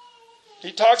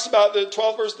 he talks about the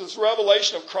 12th verse, this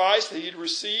revelation of Christ that he had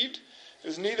received. He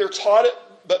was neither taught it,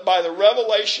 but by the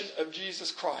revelation of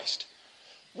Jesus Christ.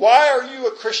 Why are you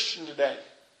a Christian today?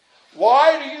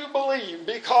 Why do you believe?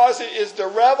 Because it is the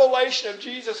revelation of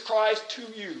Jesus Christ to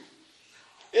you.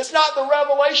 It's not the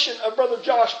revelation of Brother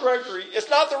Josh Gregory. It's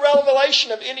not the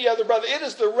revelation of any other brother. It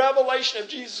is the revelation of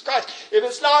Jesus Christ. If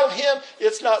it's not of him,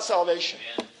 it's not salvation.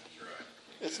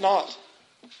 It's not.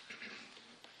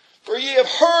 For ye have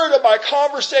heard of my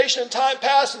conversation in time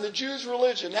past in the Jews'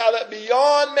 religion, how that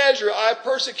beyond measure I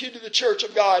persecuted the church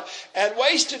of God and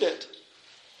wasted it.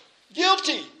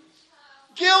 Guilty.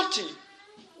 Guilty.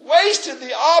 Wasted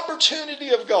the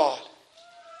opportunity of God.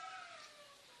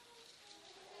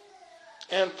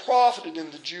 And profited in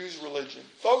the Jews' religion.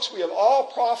 Folks, we have all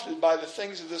profited by the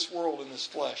things of this world in this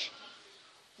flesh.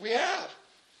 We have.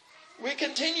 We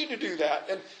continue to do that.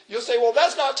 And you'll say, well,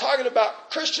 that's not talking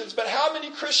about Christians, but how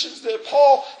many Christians did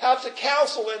Paul have to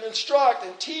counsel and instruct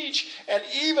and teach and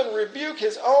even rebuke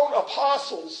his own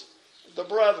apostles, the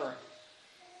brethren,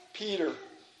 Peter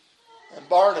and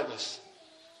Barnabas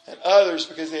and others,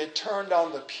 because they had turned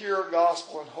on the pure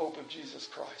gospel and hope of Jesus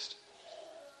Christ.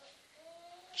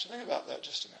 So think about that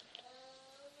just a minute.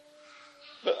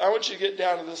 But I want you to get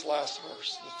down to this last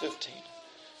verse, the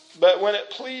 15th. But when it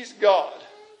pleased God,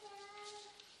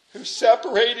 who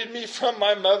separated me from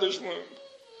my mother's womb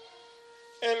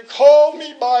and called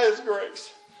me by his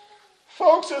grace.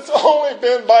 Folks, it's only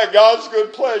been by God's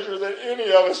good pleasure that any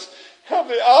of us have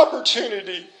the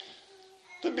opportunity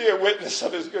to be a witness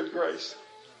of his good grace.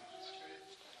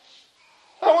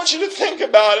 I want you to think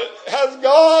about it.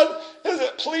 Has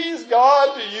it pleased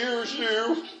God to use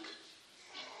you?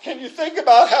 Can you think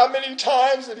about how many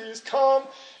times that he's come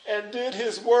and did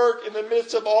his work in the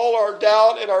midst of all our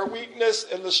doubt and our weakness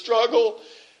and the struggle,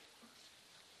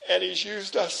 and he's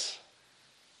used us?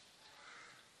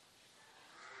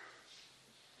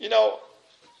 You know,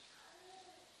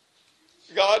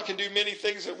 God can do many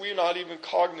things that we're not even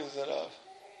cognizant of,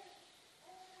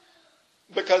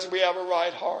 because we have a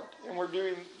right heart and we're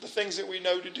doing the things that we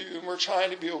know to do and we're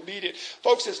trying to be obedient.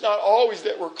 Folks, it's not always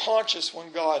that we're conscious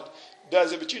when God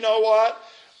does it. But you know what?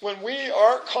 When we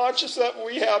aren't conscious of it,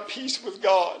 we have peace with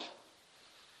God.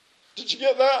 Did you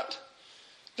get that?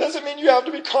 Doesn't mean you have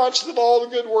to be conscious of all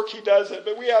the good work he does it,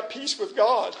 but we have peace with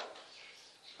God.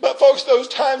 But folks, those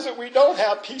times that we don't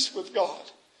have peace with God,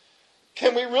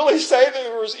 Can we really say that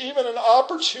there was even an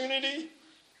opportunity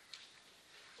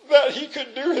that he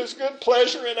could do his good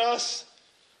pleasure in us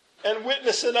and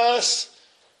witness in us?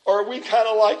 Or are we kind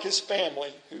of like his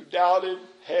family who doubted,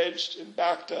 hedged, and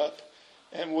backed up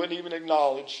and wouldn't even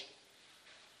acknowledge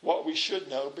what we should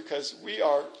know because we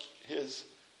are his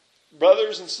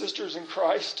brothers and sisters in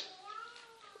Christ?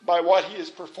 By what he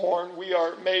has performed, we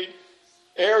are made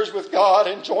heirs with God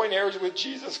and joint heirs with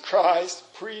Jesus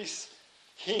Christ, priests,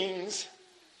 kings,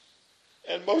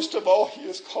 and most of all, he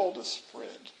has called us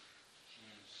friend.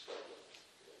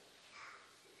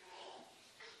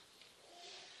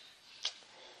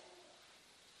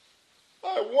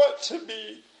 I want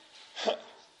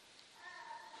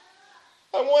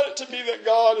it to be that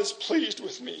God is pleased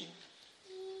with me.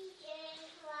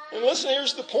 And listen,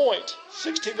 here's the point.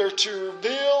 16, they're to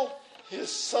reveal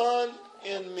his Son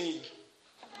in me.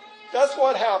 That's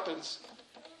what happens.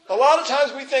 A lot of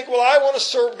times we think, well, I want to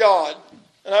serve God.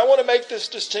 And I want to make this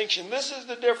distinction. This is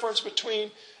the difference between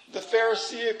the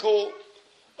Pharisaical,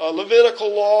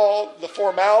 Levitical law, the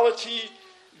formality,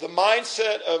 the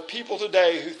mindset of people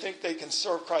today who think they can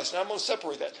serve Christ. And I'm going to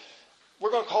separate that. We're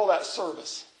going to call that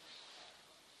service.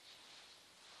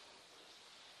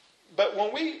 But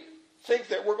when we think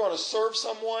that we're going to serve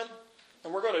someone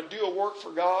and we're going to do a work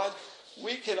for God,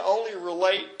 we can only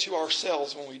relate to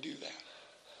ourselves when we do that.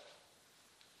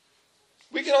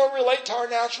 We can only relate to our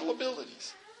natural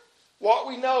abilities, what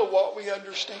we know, what we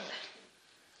understand.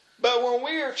 But when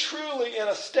we are truly in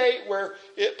a state where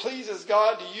it pleases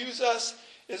God to use us,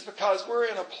 it's because we're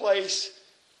in a place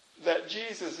that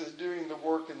Jesus is doing the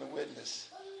work in the witness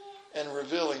and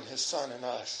revealing his Son in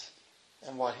us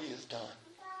and what he has done.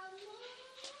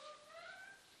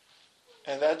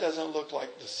 And that doesn't look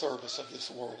like the service of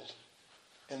this world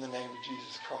in the name of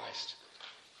Jesus Christ.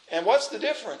 And what's the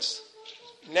difference?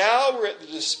 Now we're at the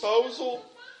disposal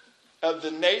of the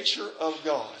nature of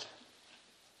God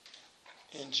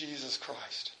in Jesus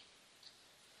Christ.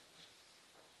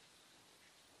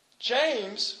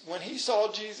 James, when he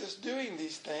saw Jesus doing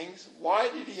these things, why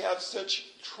did he have such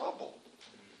trouble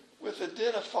with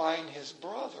identifying his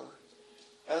brother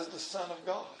as the Son of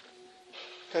God?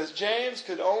 Because James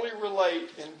could only relate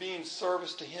in being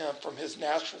service to him from his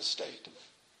natural state.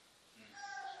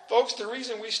 Folks, the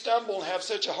reason we stumble and have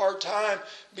such a hard time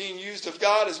being used of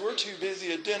God is we're too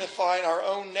busy identifying our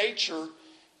own nature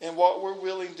and what we're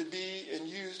willing to be and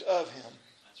used of him.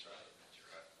 That's right.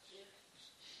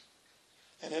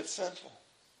 And it's sinful.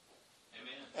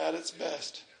 Amen. At its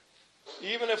best.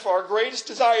 Even if our greatest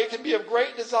desire, it can be of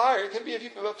great desire, it can be of,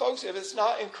 but folks, if it's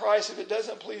not in Christ, if it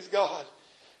doesn't please God,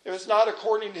 if it's not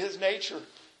according to his nature,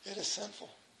 it is sinful.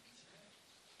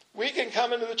 We can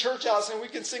come into the church house and we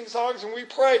can sing songs and we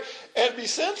pray and be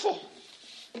sinful.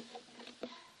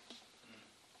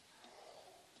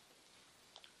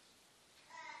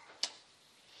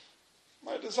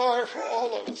 My desire for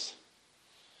all of us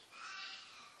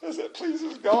is it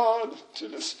pleases God to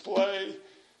display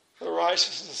the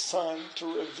righteousness of the Son,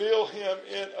 to reveal him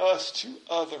in us to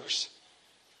others,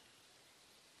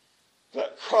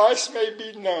 that Christ may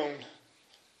be known,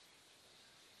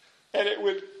 and it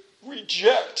would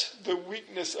reject the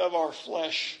weakness of our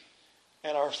flesh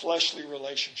and our fleshly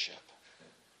relationship.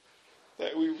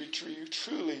 That we would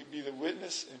truly be the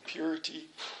witness and purity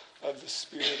of the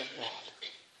Spirit of God.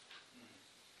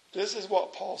 This is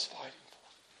what Paul's fighting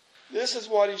for. This is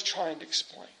what he's trying to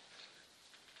explain.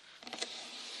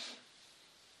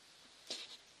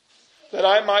 That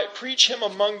I might preach him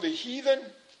among the heathen.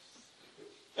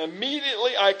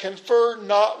 Immediately I confer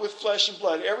not with flesh and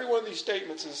blood. Every one of these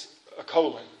statements is a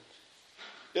colon.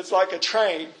 It's like a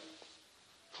train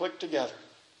clicked together.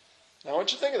 Now I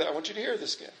want you to think of that. I want you to hear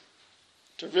this again.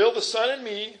 To reveal the Son in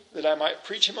me, that I might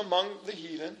preach him among the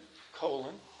heathen,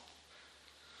 colon.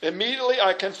 Immediately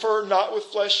I confer not with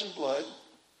flesh and blood,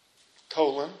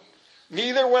 colon.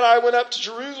 Neither when I went up to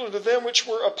Jerusalem to them which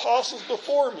were apostles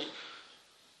before me.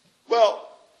 Well,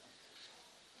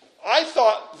 I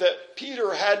thought that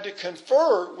Peter had to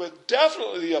confer with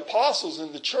definitely the apostles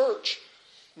in the church.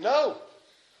 No.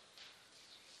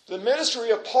 The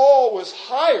ministry of Paul was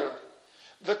higher.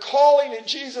 The calling in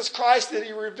Jesus Christ that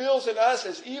he reveals in us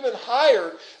is even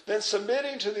higher than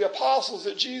submitting to the apostles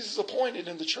that Jesus appointed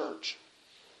in the church.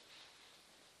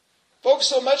 Folks,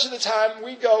 so much of the time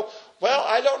we go, well,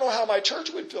 I don't know how my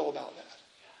church would feel about that.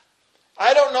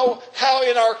 I don't know how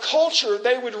in our culture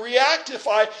they would react if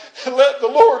I let the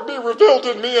Lord be revealed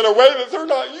in me in a way that they're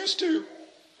not used to.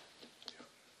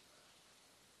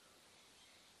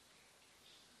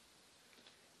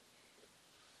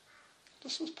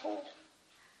 This was Paul.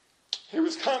 He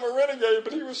was kind of a renegade,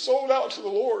 but he was sold out to the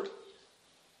Lord.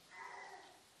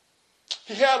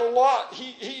 He had a lot.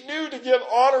 He knew to give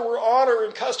honor where honor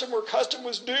and custom where custom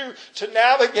was due, to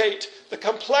navigate the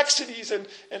complexities and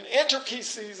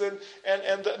intricacies and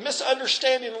the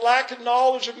misunderstanding and lack of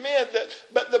knowledge of men.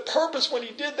 But the purpose when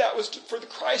he did that was for the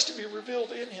Christ to be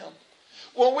revealed in him.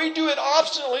 When we do it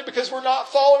obstinately because we're not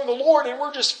following the Lord and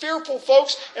we're just fearful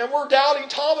folks and we're doubting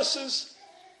Thomases,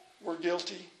 we're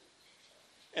guilty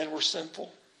and we're sinful.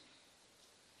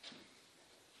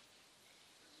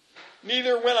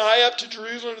 Neither went I up to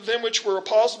Jerusalem to them which were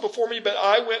apostles before me, but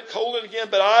I went colon again,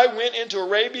 but I went into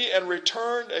Arabia and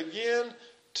returned again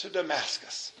to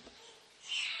Damascus.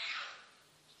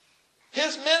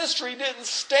 His ministry didn't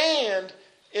stand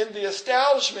in the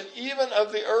establishment even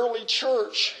of the early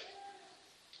church.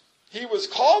 He was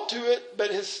called to it, but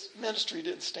his ministry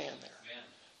didn't stand there. Amen.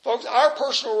 Folks, our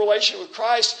personal relationship with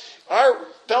Christ, our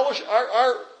fellowship,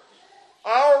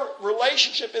 our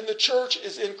relationship in the church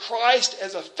is in Christ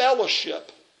as a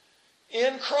fellowship.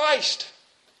 In Christ.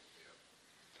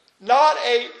 Not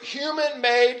a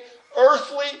human-made,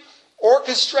 earthly,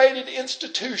 orchestrated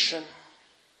institution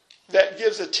that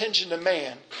gives attention to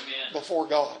man. Amen. Before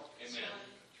God.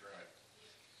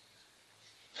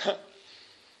 Amen.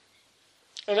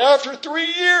 And after 3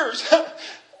 years, 3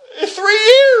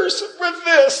 years with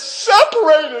this,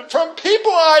 separated from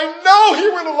people I know he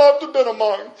would have loved to have been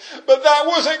among. But that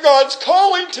wasn't God's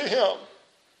calling to him.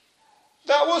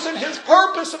 That wasn't his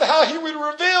purpose of how he would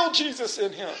reveal Jesus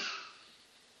in him.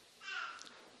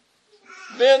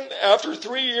 Then, after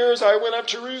 3 years, I went up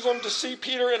to Jerusalem to see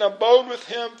Peter and abode with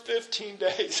him 15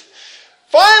 days.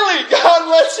 Finally, God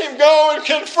lets him go and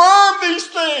confirm these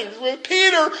things with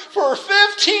Peter for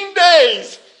 15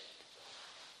 days.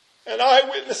 An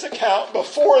eyewitness account.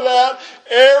 Before that,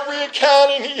 every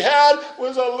accounting he had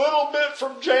was a little bit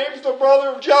from James, the brother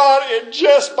of John, and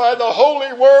just by the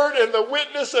Holy Word and the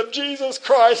witness of Jesus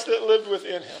Christ that lived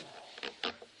within him.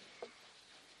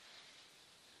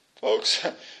 Folks,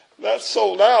 that's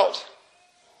sold out.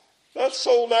 That's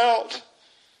sold out.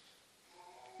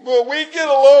 Will we get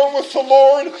alone with the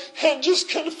Lord and just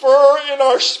confer in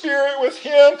our spirit with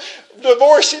him,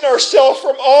 divorcing ourselves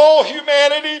from all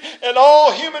humanity and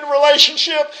all human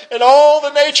relationship and all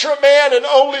the nature of man and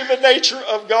only the nature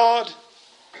of God?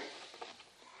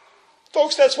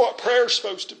 Folks, that's what prayer is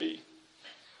supposed to be.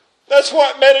 That's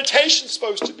what meditation is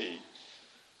supposed to be.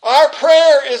 Our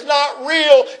prayer is not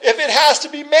real if it has to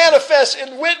be manifest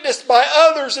and witnessed by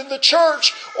others in the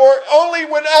church or only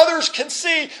when others can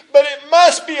see. But it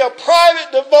must be a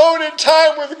private, devoted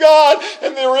time with God.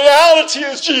 And the reality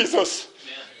is Jesus.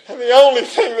 And the only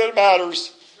thing that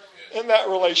matters in that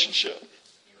relationship.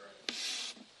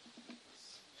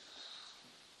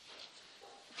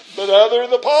 But other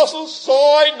of the apostles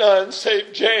saw I none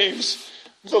save James,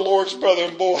 the Lord's brother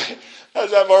and boy.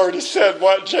 As I've already said,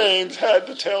 what James had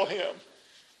to tell him.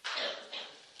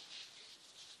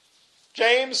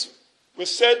 James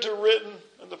was said to have written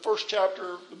in the first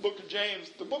chapter of the book of James,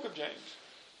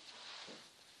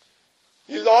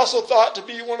 He was also thought to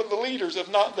be one of the leaders,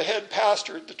 if not the head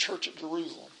pastor at the church at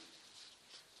Jerusalem.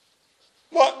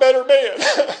 What better man?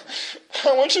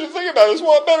 I want you to think about this.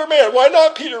 What better man? Why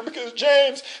not Peter? Because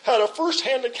James had a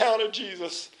first-hand account of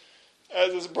Jesus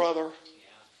as his brother.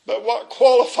 But what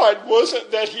qualified wasn't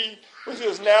that he was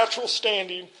his natural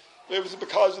standing. It was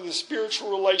because of the spiritual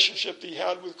relationship that he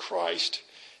had with Christ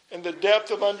and the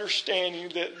depth of understanding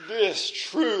that this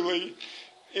truly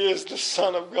is the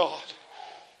Son of God.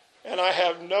 And I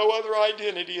have no other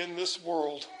identity in this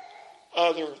world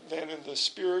other than in the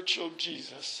spiritual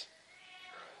Jesus,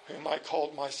 whom I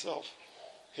called myself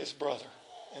his brother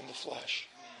in the flesh.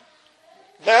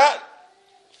 That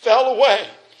fell away.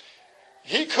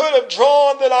 He could have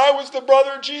drawn that I was the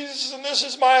brother of Jesus and this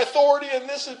is my authority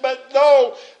but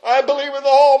no, I believe with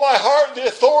all my heart the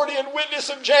authority and witness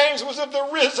of James was of the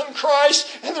risen Christ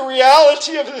and the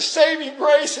reality of his saving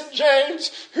grace in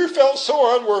James, who felt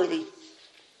so unworthy.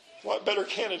 What better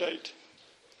candidate?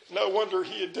 No wonder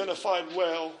he identified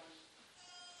well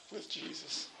with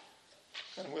Jesus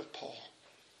and with Paul.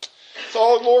 It's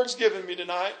all the Lord's given me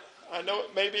tonight. I know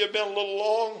it maybe have been a little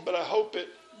long, but I hope it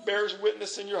bears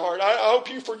witness in your heart. I hope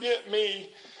you forget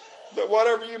me, but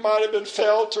whatever you might have been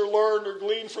felt or learned or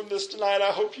gleaned from this tonight,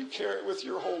 I hope you carry it with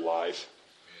your whole life.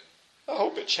 I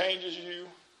hope it changes you.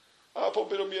 I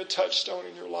hope it'll be a touchstone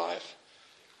in your life.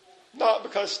 Not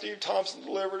because Steve Thompson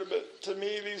delivered it, but to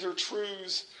me these are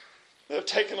truths that have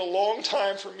taken a long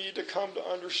time for me to come to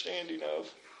understanding of.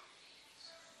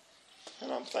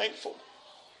 And I'm thankful.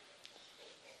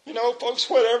 You know,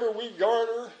 folks, whatever we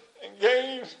garner and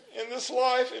gain in this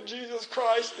life in Jesus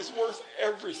Christ is worth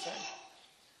everything.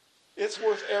 It's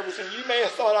worth everything. You may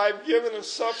have thought I've given and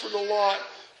suffered a lot.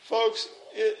 Folks,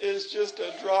 it is just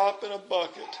a drop in a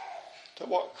bucket to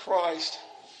what Christ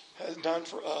has done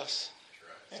for us.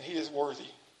 And he is worthy.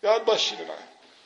 God bless you tonight.